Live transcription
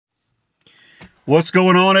What's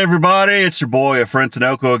going on, everybody? It's your boy,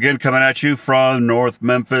 Frentinoco, again, coming at you from North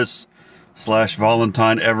Memphis /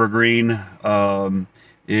 Valentine Evergreen,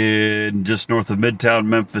 in just north of Midtown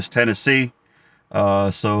Memphis, Tennessee.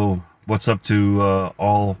 So what's up to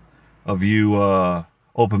all of you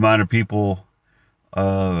open-minded people,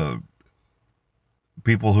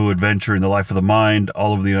 people who adventure in the life of the mind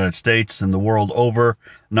all over the United States and the world over,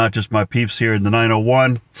 not just my peeps here in the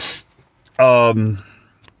 901.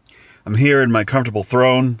 I'm here in my comfortable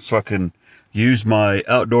throne so I can use my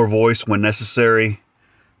outdoor voice when necessary.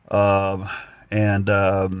 I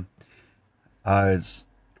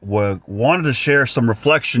wanted to share some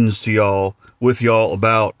reflections with y'all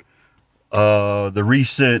about the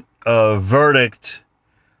recent verdict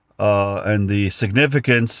and the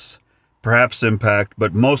significance, perhaps impact,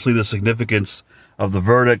 but mostly the significance of the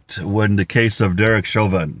verdict when the case of Derek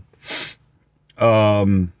Chauvin.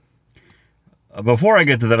 Before I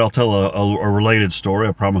get to that, I'll tell a related story.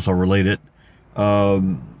 I promise I'll relate it.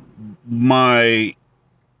 My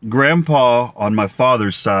grandpa on my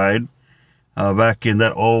father's side, back in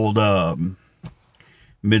that old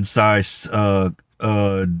mid-sized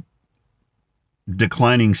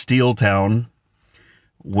declining steel town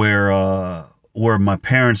where my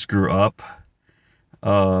parents grew up,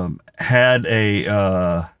 had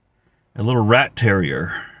a little rat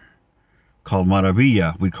terrier called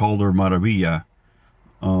Maravilla. We called her Maravilla.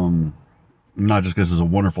 Not just because it's a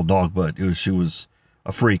wonderful dog, but she was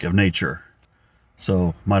a freak of nature.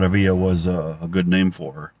 So Maravilla was a good name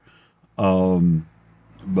for her.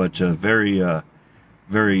 But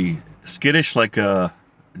very skittish like a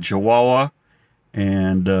Chihuahua,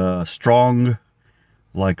 and strong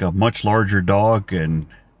like a much larger dog, and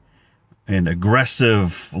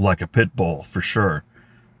aggressive like a pit bull for sure.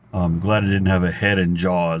 I'm glad it didn't have a head and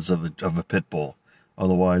jaws of a pit bull.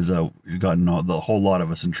 Otherwise, we've gotten the whole lot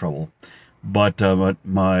of us in trouble. But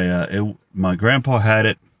my grandpa had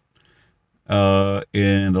it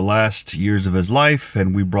in the last years of his life,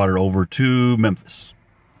 and we brought it over to Memphis.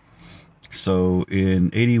 So in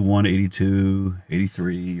 81, 82,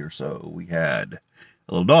 83 or so, we had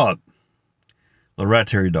a little dog, a little rat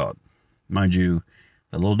terrier dog. Mind you,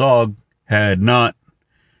 the little dog had not,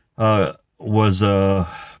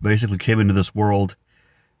 basically came into this world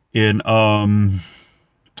in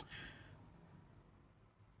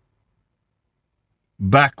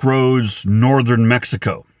backroads northern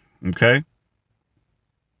Mexico. Okay,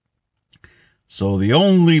 so the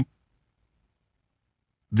only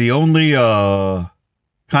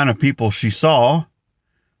kind of people she saw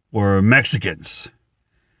were Mexicans,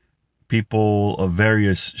 people of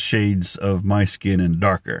various shades of my skin and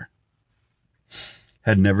darker.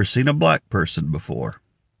 Had never seen a black person before.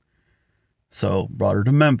 So brought her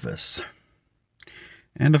to Memphis.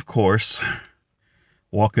 And of course,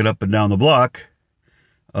 walking up and down the block,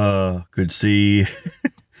 could see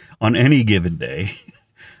on any given day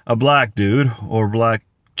a black dude or black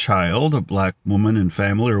child, a black woman and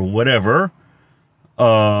family or whatever,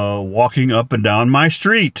 walking up and down my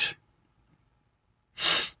street.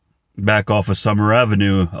 Back off of Summer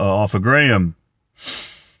Avenue, off of Graham.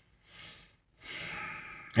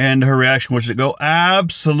 And her reaction was to go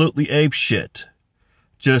absolutely apeshit.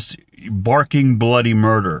 Just barking bloody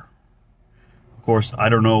murder. Of course, I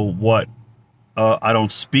don't know what, I don't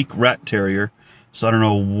speak rat terrier, so I don't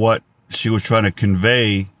know what she was trying to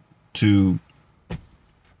convey to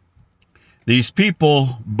these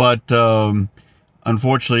people, but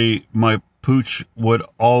unfortunately, my pooch would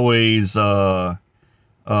always, would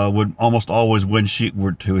almost always, when she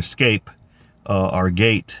were to escape our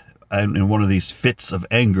gate, and in one of these fits of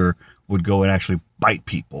anger, would go and actually bite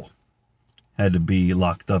people. Had to be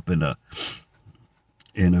locked up in a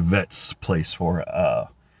vet's place for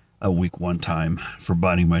a week one time for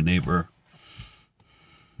biting my neighbor.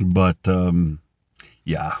 But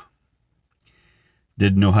yeah,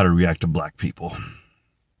 didn't know how to react to black people.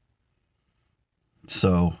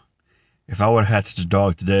 So if I would have had such a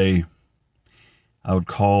dog today, I would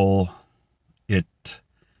call it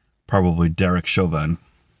probably Derek Chauvin.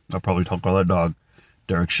 I'll probably call that dog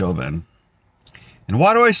Derek Chauvin. And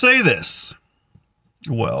why do I say this?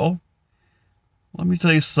 Well, let me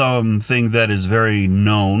tell you something that is very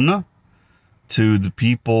known to the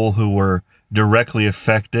people who were directly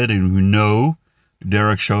affected and who know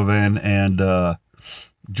Derek Chauvin and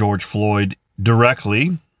George Floyd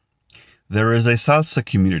directly. There is a salsa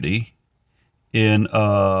community in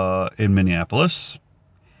Minneapolis.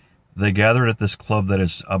 They gathered at this club that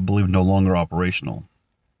is, I believe, no longer operational.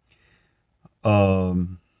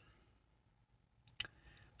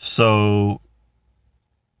 So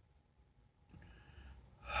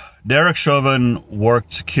Derek Chauvin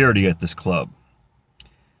worked security at this club.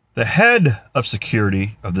 The head of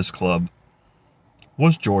security of this club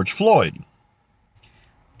was George Floyd.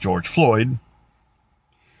 George Floyd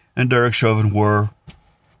and Derek Chauvin were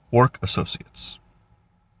work associates.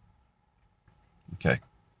 Okay.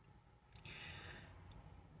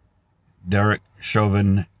 Derek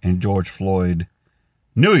Chauvin and George Floyd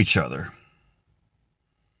knew each other.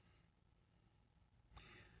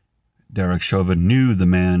 Derek Chauvin knew the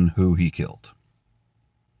man who he killed.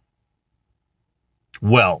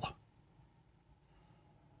 Well,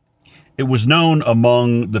 it was known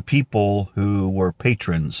among the people who were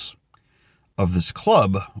patrons of this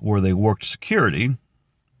club where they worked security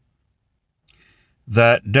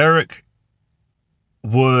that Derek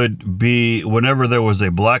would be, whenever there was a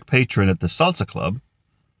black patron at the salsa club,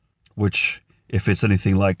 which, if it's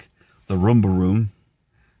anything like the Rumba Room,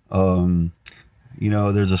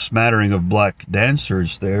 there's a smattering of black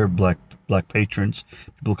dancers there, black patrons.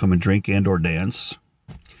 People come and drink and or dance.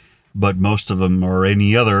 But most of them are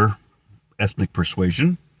any other ethnic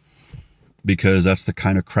persuasion, because that's the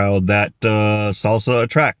kind of crowd that salsa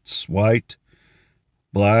attracts. White,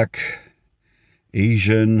 black,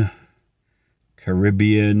 Asian,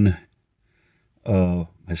 Caribbean,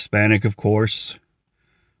 Hispanic, of course,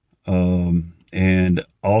 and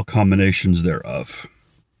all combinations thereof.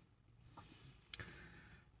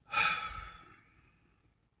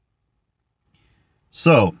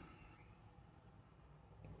 So,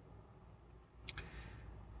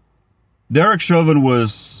 Derek Chauvin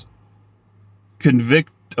was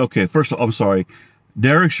convicted. Okay, first of all, I'm sorry.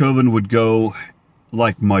 Derek Chauvin would go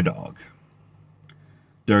like my dog.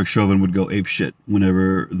 Derek Chauvin would go apeshit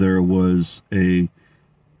whenever there was a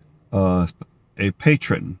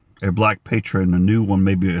patron, a black patron, a new one,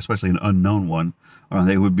 maybe especially an unknown one.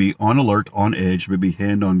 They would be on alert, on edge, maybe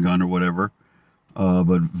hand on gun or whatever,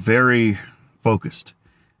 but very focused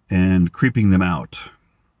and creeping them out.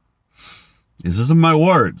 This isn't my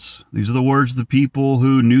words. These are the words of the people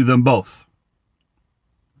who knew them both.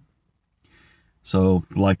 So,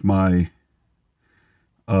 like my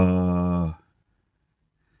little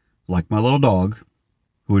dog,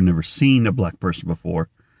 who had never seen a black person before,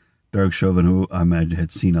 Derek Chauvin, who I imagine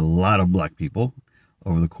had seen a lot of black people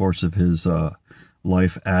over the course of his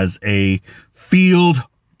life as a field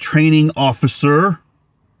training officer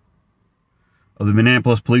of the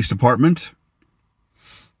Minneapolis Police Department.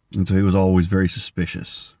 And so he was always very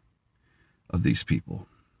suspicious of these people.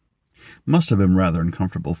 Must have been rather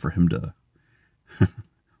uncomfortable for him to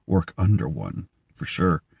work under one, for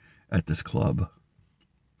sure, at this club.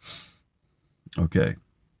 Okay.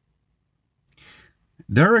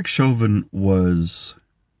 Derek Chauvin was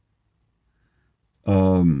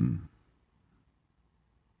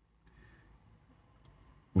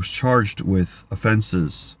charged with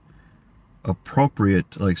offenses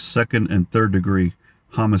appropriate, like second and third degree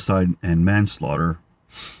homicide and manslaughter,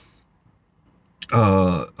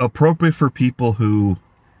 appropriate for people who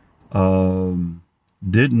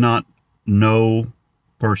did not know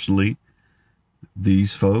personally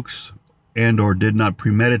these folks and or did not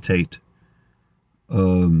premeditate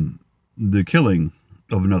the killing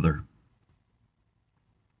of another,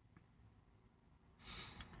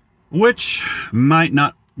 which might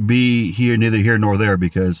not be neither here nor there,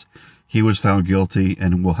 because he was found guilty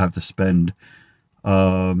and will have to spend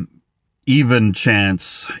even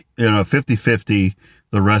chance, 50-50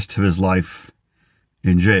 the rest of his life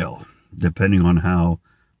in jail, depending on how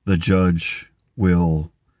the judge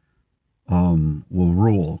will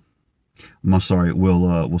rule. I'm sorry,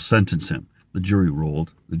 will sentence him. The jury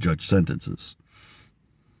ruled, the judge sentences.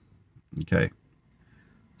 Okay.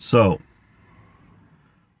 So,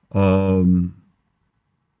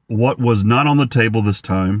 what was not on the table this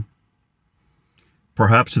time,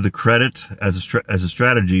 perhaps to the credit as a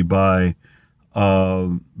strategy by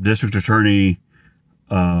District Attorney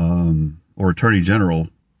or Attorney General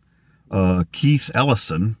Keith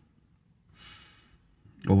Ellison,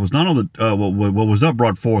 what was not on the what was not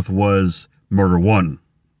brought forth was murder one.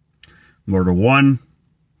 Murder one,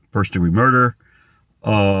 first degree murder,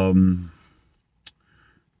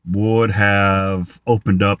 would have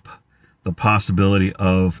opened up the possibility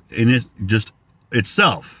of, in it just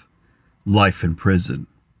itself, life in prison.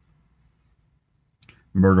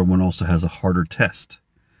 Murder one also has a harder test.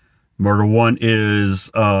 Murder one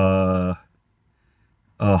is a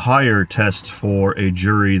higher test for a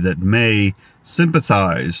jury that may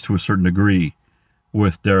sympathize to a certain degree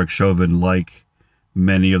with Derek Chauvin, like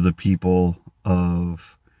many of the people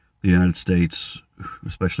of the United States,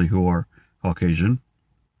 especially who are Caucasian,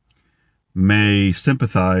 may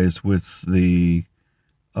sympathize with the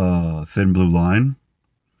thin blue line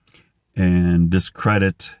and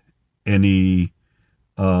discredit any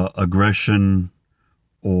aggression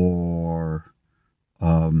or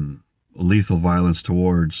lethal violence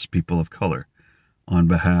towards people of color on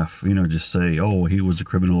behalf, just say, oh, he was a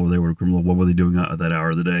criminal or they were a criminal. What were they doing at that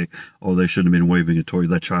hour of the day? Oh, they shouldn't have been waving a toy.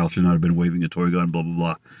 That child should not have been waving a toy gun, blah, blah,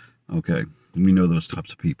 blah. Okay. We know those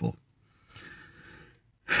types of people.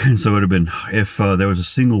 And so it would have been, if there was a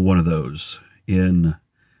single one of those in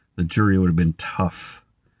the jury, it would have been tough,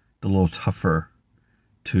 a little tougher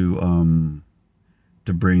to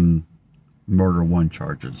bring murder one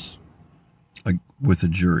charges with a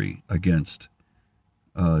jury against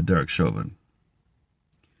Derek Chauvin.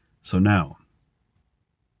 So now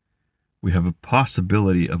we have a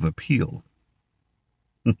possibility of appeal.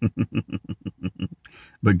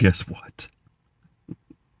 But guess what?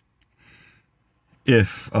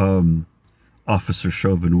 If Officer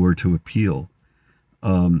Chauvin were to appeal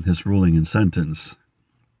his ruling and sentence,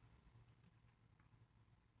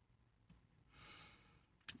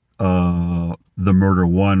 the murder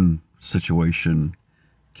one situation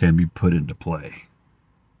can be put into play.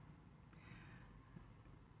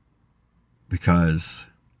 Because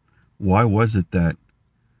why was it that,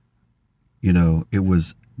 it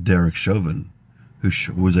was Derek Chauvin who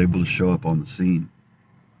was able to show up on the scene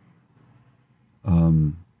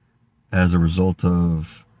as a result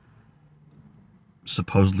of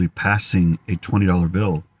supposedly passing a $20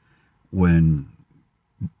 bill when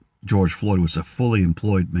George Floyd was a fully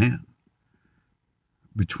employed man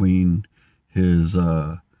between his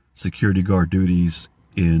security guard duties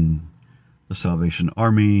in the Salvation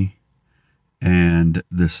Army and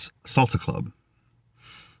this salsa club,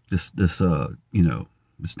 this dance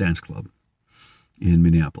club in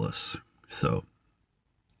Minneapolis. So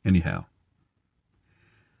anyhow,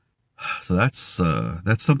 so that's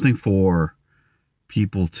something for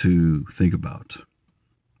people to think about.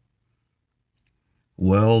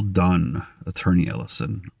 Well done, Attorney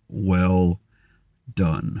Ellison. Well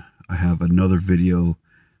done. I have another video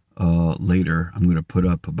later I'm going to put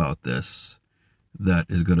up about this that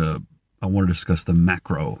is I want to discuss the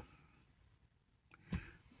macro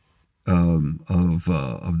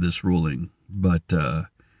of this ruling, but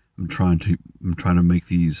I'm trying to make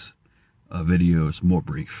these videos more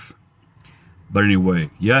brief. But anyway,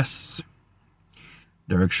 yes,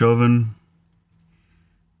 Derek Chauvin,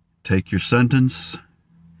 take your sentence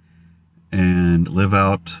and live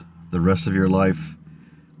out the rest of your life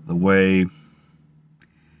the way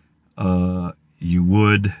you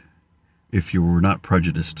would if you were not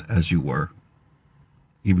prejudiced as you were,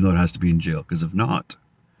 even though it has to be in jail. Because if not,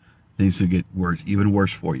 things will get worse, even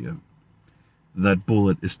worse for you. That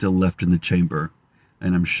bullet is still left in the chamber,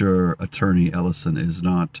 and I'm sure Attorney Ellison is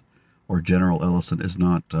not, or General Ellison is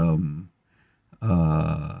not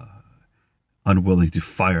unwilling to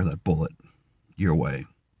fire that bullet your way.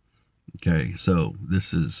 Okay, so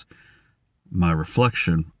this is my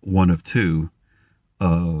reflection, one of two,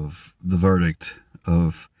 of the verdict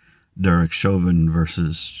of Derek Chauvin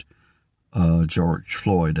versus George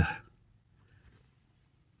Floyd.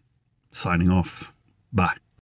 Signing off. Bye.